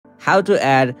how to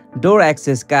add door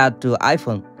access card to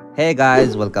iPhone. Hey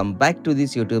guys, welcome back to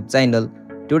this YouTube channel.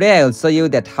 Today I will show you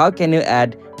that how can you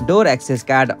add door access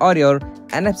card or your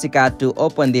NFC card to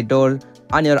open the door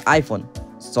on your iPhone.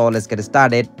 So let's get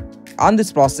started. On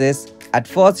this process, at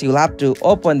first you'll have to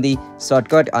open the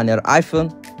shortcut on your iPhone.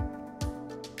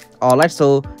 Alright,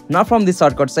 so now from the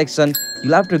shortcut section,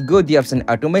 you'll have to go the option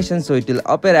automation, so it will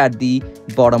appear at the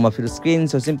bottom of your screen.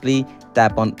 So simply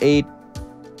tap on it.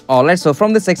 Alright, so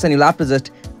from this section you'll have to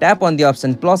just tap on the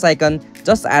option plus icon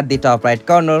just at the top right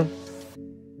corner.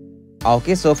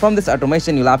 Okay, so from this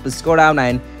automation you'll have to scroll down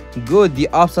and go the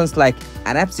options like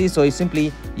NFC. So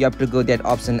you have to go that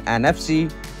option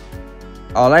NFC.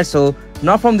 Alright, so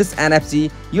now from this NFC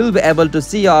you'll be able to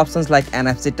see your options like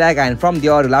NFC tag, and from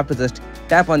there you'll have to just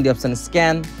tap on the option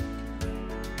scan.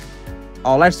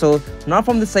 Alright, so now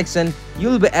from this section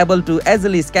you'll be able to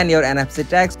easily scan your NFC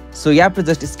tags. So you have to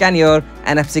just scan your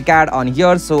NFC card on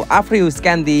here. So after you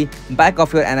scan the back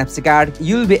of your NFC card,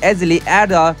 you'll be easily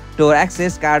add a door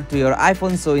access card to your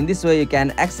iPhone. So in this way you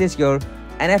can access your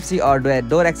NFC or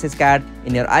door access card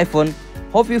in your iPhone.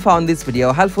 Hope you found this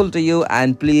video helpful to you,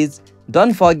 and please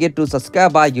don't forget to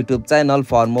subscribe our YouTube channel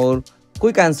for more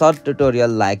quick and short tutorial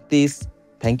like this.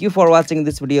 Thank you for watching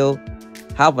this video.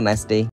 Have a nice day.